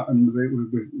achieving that, and we're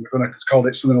going to call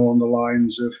it something along the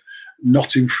lines of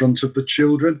not in front of the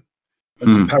children,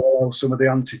 and to parallel some of the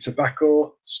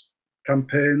anti-tobacco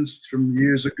campaigns from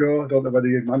years ago. I don't know whether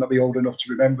you might not be old enough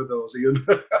to remember those, Ian.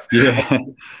 Yeah.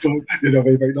 But,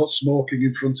 maybe not smoking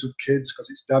in front of kids because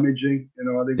it's damaging.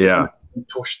 I think we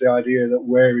push the idea that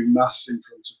wearing masks in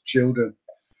front of children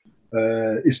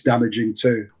is damaging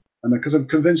too, and because I'm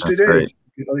convinced That's it great. is.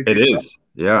 It is.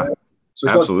 Yeah. So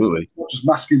it's absolutely. Not just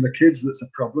masking the kids that's a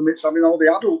problem, it's having all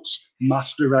the adults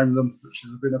masked around them, which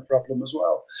has been a problem as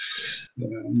well.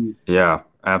 Yeah,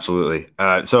 absolutely.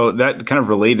 So that kind of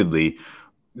relatedly,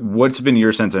 what's been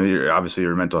your sense? Obviously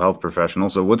you're a mental health professional.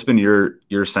 So what's been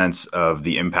your sense of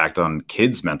the impact on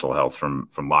kids' mental health from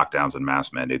lockdowns and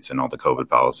mask mandates and all the COVID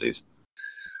policies?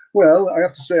 Well, I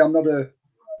have to say I'm not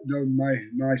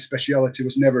my speciality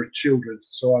was never children,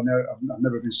 so I've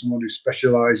never been someone who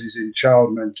specialises in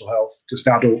child mental health, just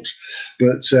adults.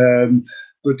 But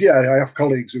yeah, I have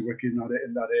colleagues who work in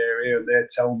that area, and they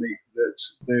tell me that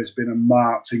there's been a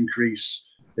marked increase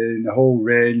in a whole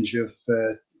range of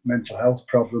mental health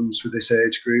problems for this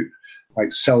age group,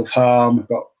 like self-harm. I've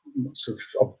got lots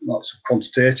of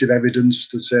quantitative evidence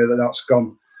to say that that's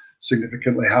gone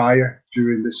significantly higher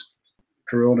during this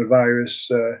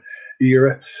coronavirus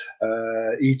era.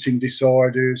 Eating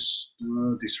disorders,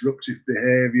 disruptive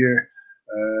behaviour,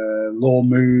 low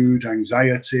mood,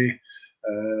 anxiety,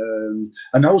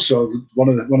 and also one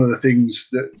of the things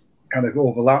that kind of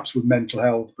overlaps with mental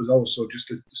health, but also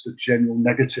just a general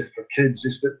negative for kids,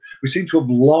 is that we seem to have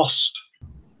lost.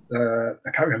 I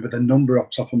can't remember the number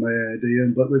off the top of my head,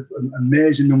 Ian, but an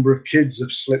amazing number of kids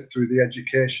have slipped through the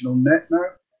educational net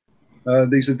now.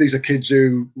 These are kids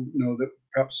who that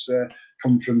perhaps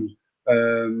come from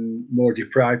more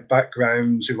deprived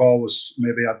backgrounds, who've always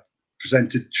maybe had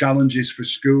presented challenges for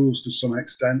schools to some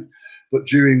extent, but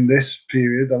during this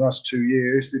period, the last 2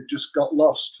 years, they've just got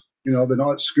lost. They're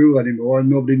not at school anymore, and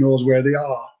nobody knows where they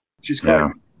are, which is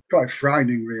quite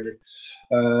frightening, really.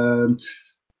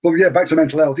 But yeah, back to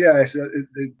mental health. Yeah, there's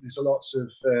a lots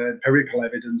of empirical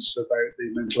evidence about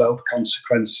the mental health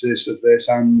consequences of this,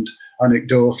 and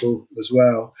anecdotal as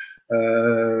well.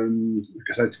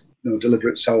 Because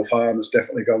deliberate self-harm has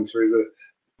definitely gone through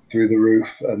the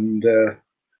roof, and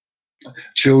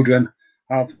children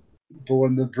have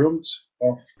borne the brunt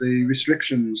of the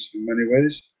restrictions in many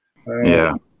ways.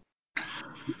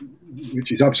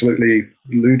 Which is absolutely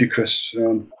ludicrous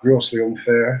and grossly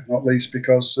unfair, not least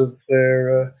because of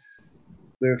their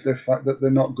fact that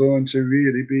they're not going to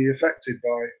really be affected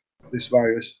by this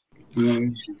virus.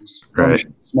 Right.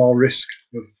 Small risk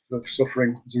of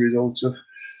suffering as a result of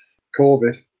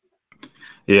COVID.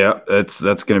 Yeah, that's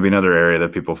going to be another area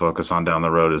that people focus on down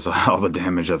the road, is all the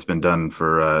damage that's been done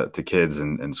to kids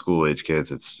and school age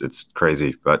kids. It's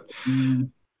crazy. But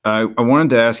I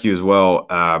wanted to ask you as well.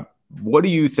 What do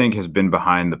you think has been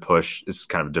behind the push? This is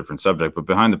kind of a different subject, but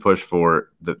behind the push for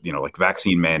the, like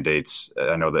vaccine mandates.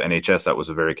 I know the NHS, that was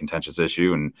a very contentious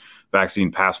issue, and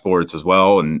vaccine passports as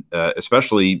well. And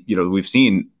especially, we've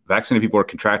seen vaccinated people are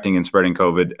contracting and spreading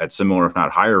COVID at similar, if not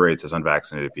higher rates as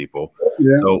unvaccinated people.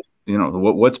 Yeah. So,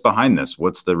 what's behind this?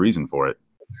 What's the reason for it?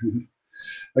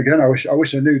 Again, I wish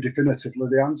I knew definitively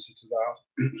the answer to that.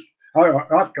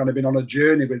 I've kind of been on a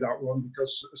journey with that one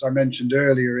because, as I mentioned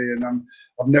earlier, Ian,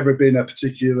 I've never been a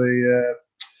particularly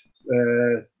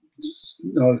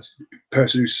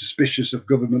person who's suspicious of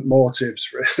government motives.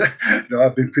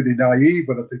 I've been pretty naive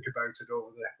when I think about it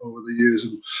over the years,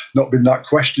 and not been that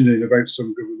questioning about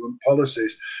some government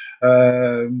policies.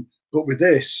 But with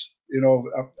this,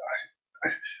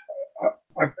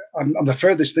 I'm the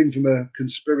furthest thing from a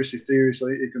conspiracy theorist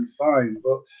that you can find,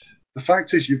 but the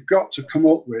fact is you've got to come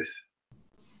up with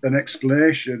an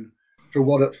explanation for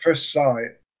what at first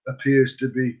sight appears to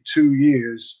be 2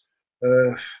 years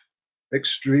of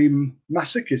extreme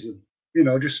masochism.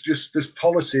 Just there's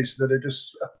policies that are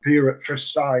just appear at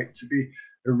first sight to be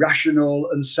irrational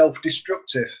and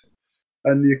self-destructive.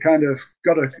 And you kind of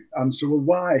got to answer, well,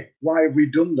 why? Why have we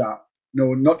done that?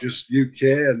 No, not just UK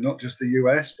and not just the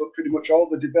US, but pretty much all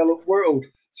the developed world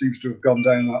seems to have gone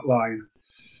down that line.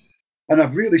 And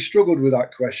I've really struggled with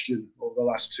that question over the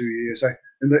last 2 years.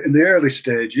 In the early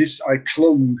stages, I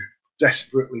clung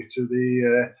desperately to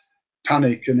the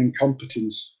panic and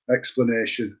incompetence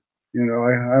explanation.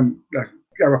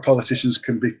 Our politicians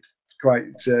can be quite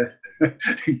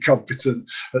incompetent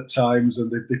at times,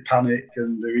 and they panic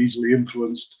and they're easily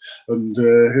influenced, and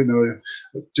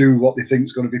do what they think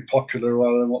is going to be popular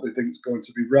rather than what they think is going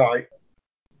to be right.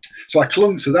 So I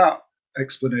clung to that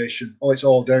explanation. Oh, it's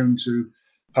all down to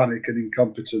panic and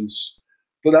incompetence.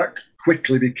 But that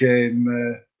quickly became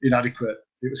inadequate.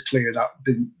 It was clear that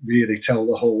didn't really tell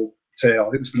the whole tale. I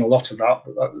think there's been a lot of that,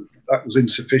 but that was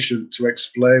insufficient to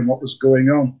explain what was going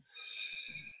on.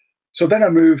 So then I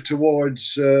moved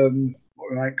towards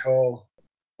what we might call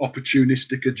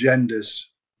opportunistic agendas.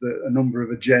 A number of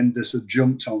agendas have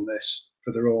jumped on this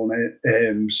for their own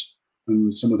aims,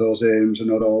 and some of those aims are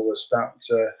not always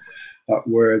that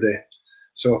worthy.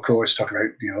 So, of course, talk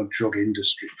about drug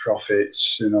industry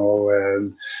profits,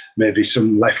 maybe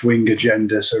some left-wing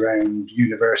agendas around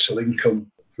universal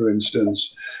income, for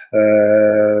instance.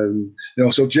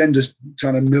 So agendas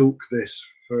trying to milk this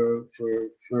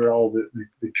for all that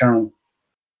they can.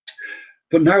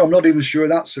 But now I'm not even sure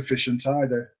that's sufficient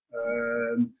either.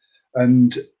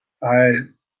 And I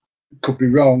could be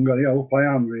wrong. I hope I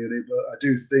am really, but I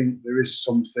do think there is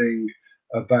something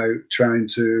about trying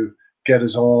to get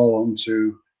us all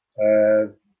onto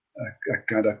a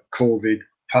kind of COVID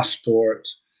passport,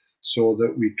 so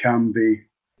that we can be,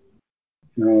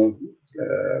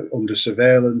 under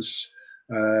surveillance,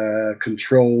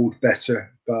 controlled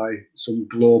better by some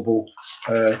global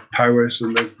powers.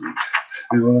 And I've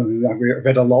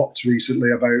read a lot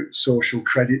recently about social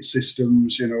credit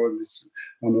systems. I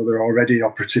know they're already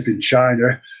operative in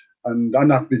China, and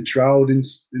have been trialled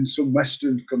in some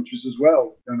Western countries as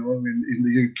well. In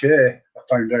the UK, I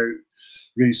found out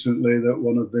recently that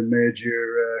one of the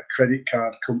major credit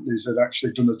card companies had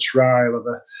actually done a trial of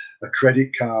a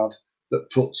credit card that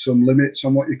put some limits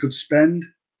on what you could spend,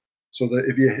 so that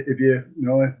if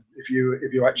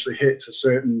you actually hit a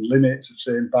certain limit of,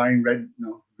 say, buying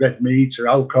red meat or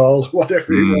alcohol,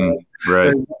 whatever it was,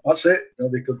 right, then that's it.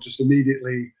 They could just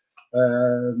immediately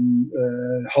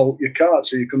halt your card,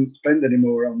 so you couldn't spend any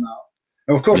more on that.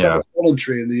 And of course, that was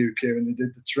voluntary in the UK when they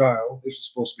did the trial. This was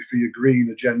supposed to be for your green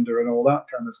agenda and all that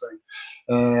kind of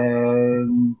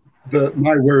thing. But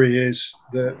my worry is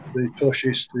that the push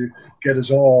is to get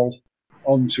us all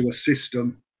onto a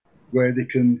system where they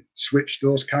can switch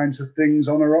those kinds of things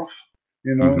on or off.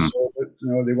 So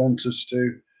that they want us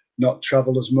to not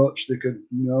travel as much. They could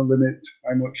limit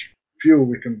how much fuel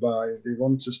we can buy. If they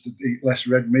want us to eat less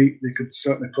red meat, they could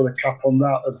certainly put a cap on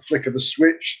that at the flick of a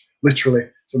switch, literally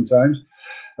sometimes.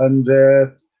 And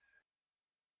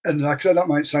like I said, that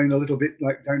might sound a little bit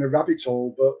like down a rabbit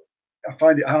hole, but I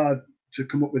find it hard to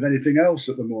come up with anything else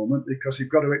at the moment, because you've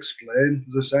got to explain,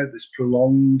 as I said, this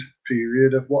prolonged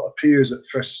period of what appears at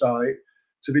first sight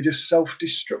to be just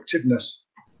self-destructiveness.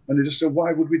 And they just say,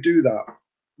 why would we do that?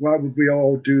 Why would we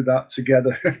all do that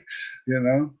together?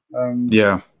 Yeah.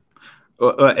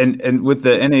 And with the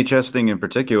NHS thing in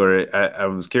particular, I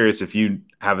was curious if you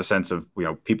have a sense of,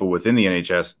 people within the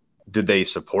NHS, did they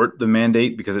support the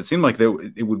mandate? Because it seemed like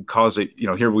it would cause it.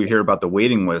 Here we hear about the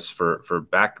waiting lists for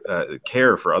back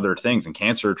care for other things and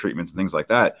cancer treatments and things like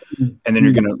that. And then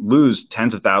you're going to lose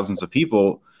tens of thousands of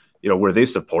people. Were they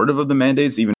supportive of the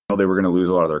mandates, even though they were going to lose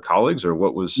a lot of their colleagues? Or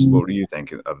what do you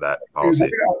think of that policy?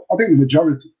 I think the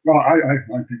majority. Well, I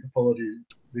think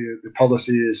the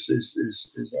policy is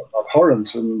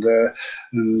abhorrent and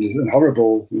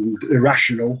horrible and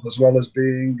irrational, as well as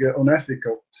being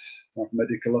unethical, like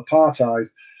medical apartheid.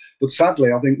 But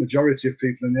sadly, I think the majority of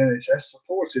people in the NHS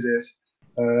supported it,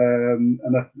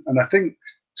 and I think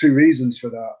two reasons for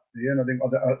that.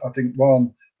 I think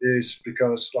one is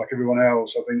because, like everyone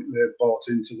else, I think they bought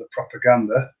into the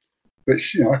propaganda,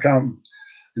 which I can't.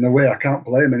 In a way, I can't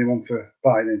blame anyone for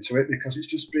buying into it, because it's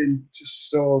just been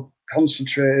so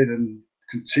concentrated and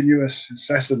continuous,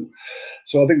 incessant.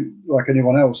 So I think, like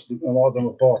anyone else, a lot of them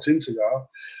have bought into that.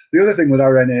 The other thing with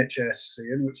our NHS,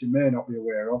 Ian, which you may not be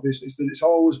aware of, is that it's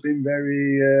always been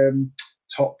very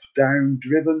top-down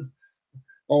driven,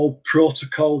 all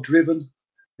protocol driven.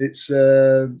 it's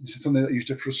something that used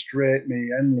to frustrate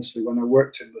me endlessly when I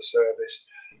worked in the service.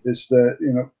 Is that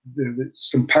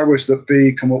some powers that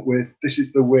be come up with, this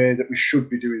is the way that we should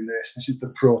be doing this. This is the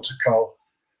protocol,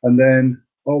 and then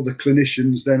all the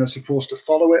clinicians then are supposed to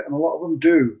follow it, and a lot of them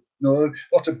do. A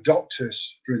lot of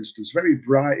doctors, for instance, very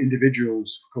bright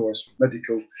individuals, of course,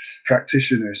 medical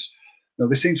practitioners.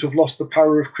 They seem to have lost the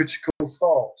power of critical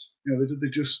thought. They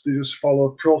just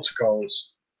follow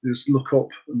protocols. They just look up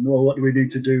and know, what do we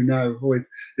need to do now? Oh,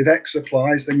 if X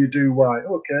applies, then you do Y.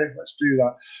 Okay, let's do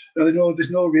that. There's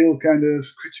no real kind of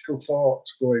critical thought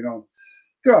going on.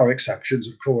 There are exceptions,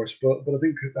 of course, but I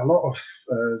think a lot of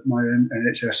my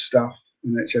NHS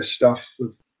staff,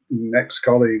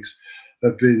 ex-colleagues,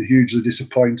 have been hugely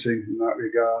disappointing in that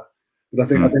regard. But I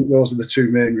think those are the two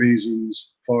main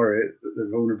reasons for it, that they're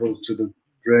vulnerable to the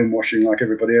brainwashing like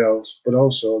everybody else, but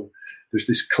also there's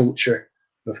this culture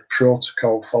of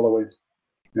protocol following.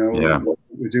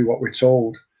 We do what we're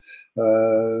told,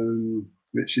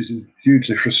 which is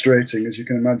hugely frustrating, as you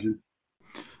can imagine.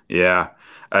 Yeah,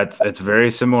 it's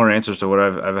very similar answers to what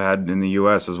I've had in the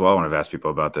U.S. as well when I've asked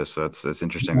people about this. So it's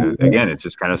interesting. Again, it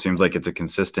just kind of seems like it's a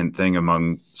consistent thing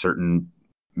among certain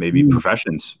maybe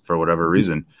professions for whatever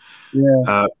reason.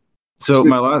 Yeah. So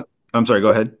I'm sorry. Go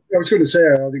ahead. I was going to say,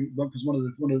 I think because one of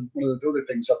the other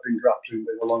things I've been grappling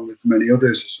with, along with many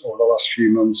others over the last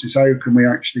few months, is how can we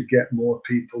actually get more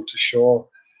people to show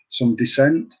some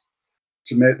dissent,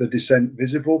 to make the dissent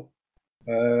visible.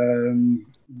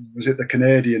 Was it the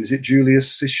Canadian? Is it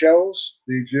Julius Seychelles,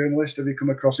 the journalist? Have you come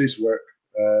across his work,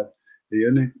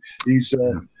 Ian? He's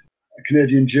a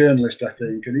Canadian journalist, I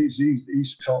think, and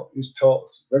he's taught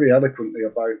very eloquently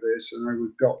about this, and how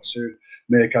we've got to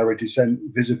make our dissent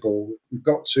visible. We've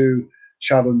got to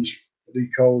challenge what he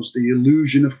calls the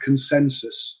illusion of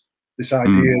consensus, this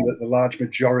idea that the large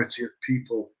majority of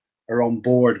people are on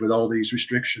board with all these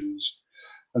restrictions.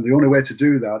 And the only way to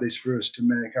do that is for us to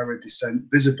make our dissent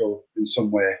visible in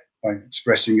some way by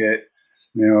expressing it,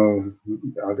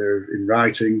 either in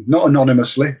writing, not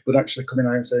anonymously, but actually coming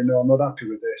out and saying, no, I'm not happy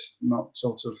with this. I'm not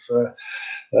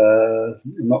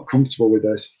I'm not comfortable with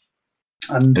this.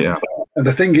 And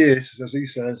the thing is, as he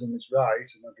says, and it's right,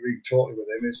 and I agree totally with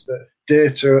him, is that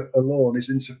data alone is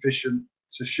insufficient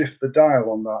to shift the dial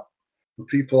on that. The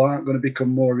people aren't going to become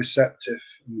more receptive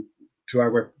to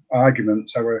our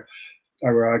arguments, our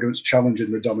arguments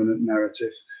challenging the dominant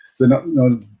narrative.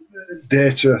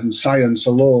 Data and science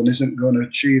alone isn't going to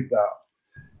achieve that.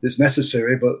 It's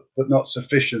necessary, but not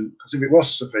sufficient. Because if it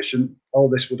was sufficient, all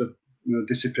this would have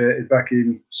dissipated back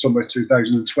in summer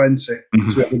 2020. So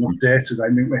we have enough data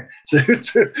then, didn't we,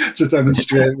 to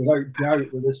demonstrate without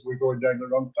doubt that we're going down the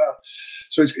wrong path.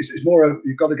 So it's more,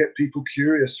 you've got to get people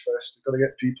curious first. You've got to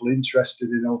get people interested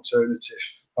in alternative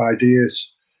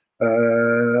ideas.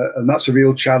 And that's a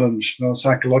real challenge.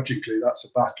 Psychologically, that's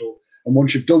a battle. And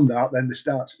once you've done that, then they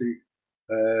start to be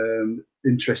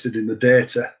interested in the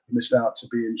data, and they start to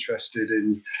be interested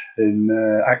in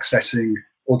accessing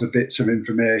other bits of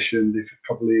information they've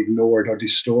probably ignored or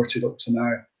distorted up to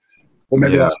now. But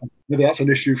maybe that's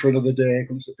an issue for another day.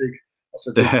 It's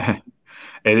a big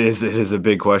It is a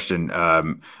big question,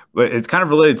 but it's kind of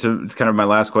related to kind of my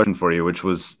last question for you, which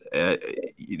was,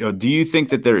 do you think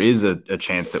that there is a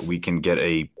chance that we can get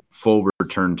a full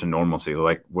return to normalcy,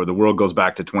 like where the world goes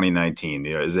back to 2019?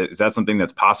 Is that something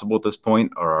that's possible at this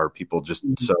point, or are people just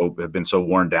have been so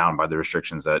worn down by the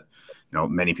restrictions that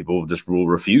many people just will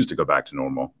refuse to go back to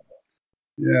normal?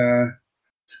 Yeah,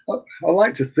 I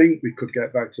like to think we could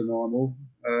get back to normal,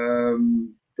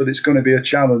 but it's going to be a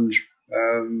challenge.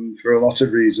 For a lot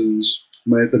of reasons,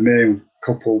 the main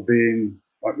couple being,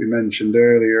 like we mentioned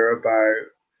earlier, about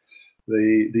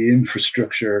the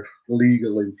infrastructure,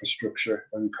 legal infrastructure,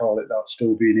 and call it that,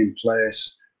 still being in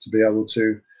place to be able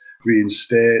to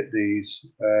reinstate these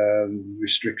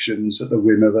restrictions at the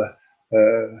whim of a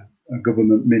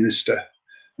government minister.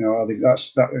 I think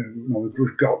that's that.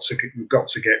 We've got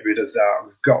to get rid of that.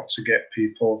 We've got to get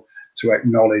people to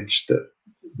acknowledge that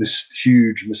this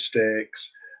huge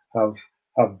mistakes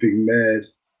have been made.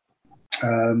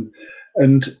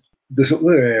 And this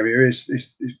other area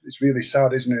is really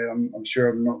sad, isn't it? I'm sure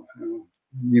I'm not.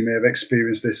 You may have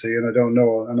experienced this, Ian. I don't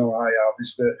know. I know I have.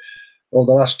 Is that over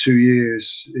the last 2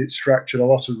 years, it's fractured a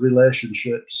lot of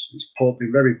relationships. It's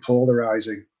been very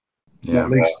polarizing. Yeah.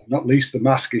 Not least the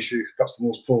mask issue. That's the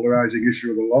most polarizing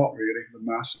issue of the lot, really. The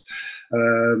mask.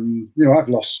 I've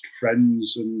lost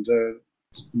friends, and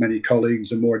many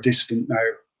colleagues are more distant now.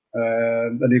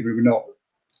 And even we're not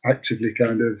actively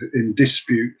kind of in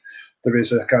dispute, there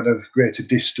is a kind of greater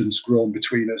distance grown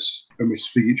between us, and we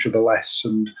see each other less,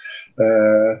 and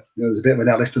there's a bit of an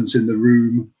elephant in the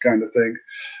room kind of thing,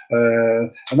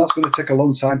 and that's going to take a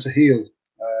long time to heal.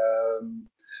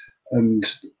 And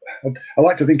I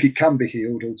like to think it can be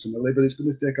healed ultimately, but it's going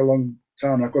to take a long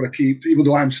time. I've got to keep, even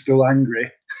though I'm still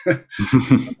angry, like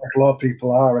a lot of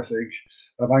people are, I think,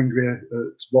 I'm angry at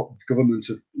what the government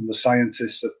and the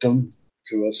scientists have done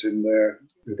to us in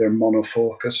their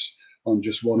monofocus on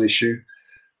just one issue.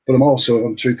 But I'm also,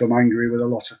 in truth, I'm angry with a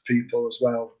lot of people as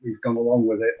well who've gone along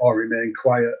with it or remain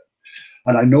quiet.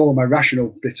 And I know my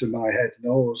rational bit of my head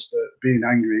knows that being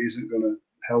angry isn't going to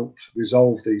help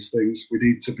resolve these things. We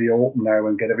need to be open now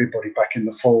and get everybody back in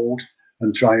the fold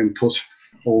and try and put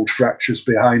old fractures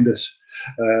behind us.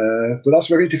 But that's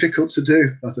very difficult to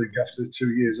do, I think, after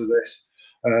 2 years of this.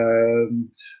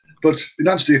 But in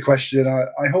answer to your question,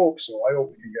 I hope so. I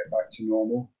hope we can get back to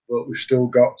normal, but we've still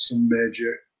got some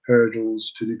major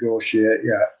hurdles to negotiate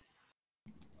yet.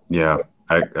 Yeah,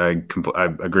 I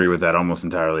agree with that almost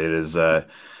entirely. It is.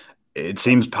 It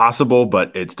seems possible,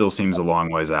 but it still seems a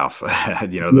long ways off.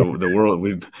 The world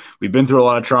we've been through a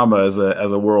lot of trauma as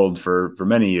a world for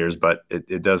many years, but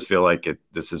it does feel like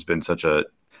this has been such a.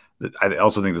 I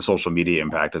also think the social media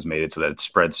impact has made it so that it's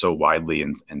spread so widely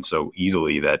and so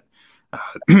easily that,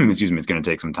 excuse me, it's going to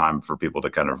take some time for people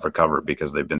to kind of recover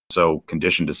because they've been so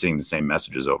conditioned to seeing the same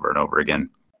messages over and over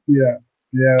again. Yeah,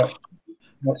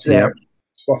 that's right. Yeah.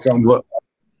 Spot on.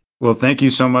 Well, thank you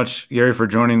so much, Gary, for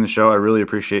joining the show. I really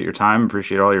appreciate your time.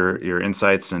 Appreciate all your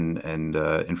insights and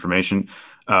information.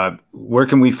 Where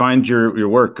can we find your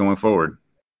work going forward?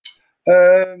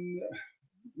 I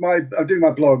do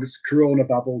my blog. It's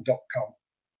coronababble.com.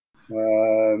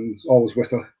 It's always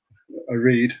worth a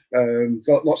read. There's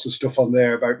lots of stuff on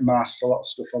there about mass, a lot of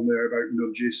stuff on there about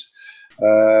nudges.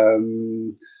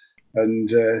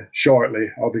 And shortly,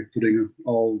 I'll be putting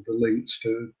all the links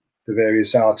to the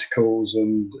various articles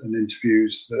and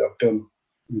interviews that I've done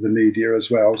with the media as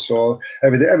well. So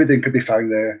everything could be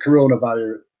found there.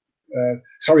 Coronababble.com.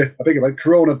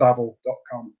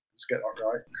 Let's get that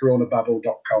right.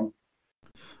 Coronababble.com.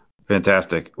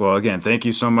 Fantastic. Well, again, thank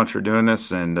you so much for doing this,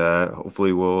 and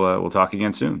hopefully we'll talk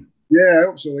again soon. Yeah, I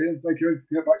hope so, Ian. Thank you.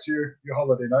 Get back to your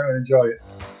holiday now and enjoy it.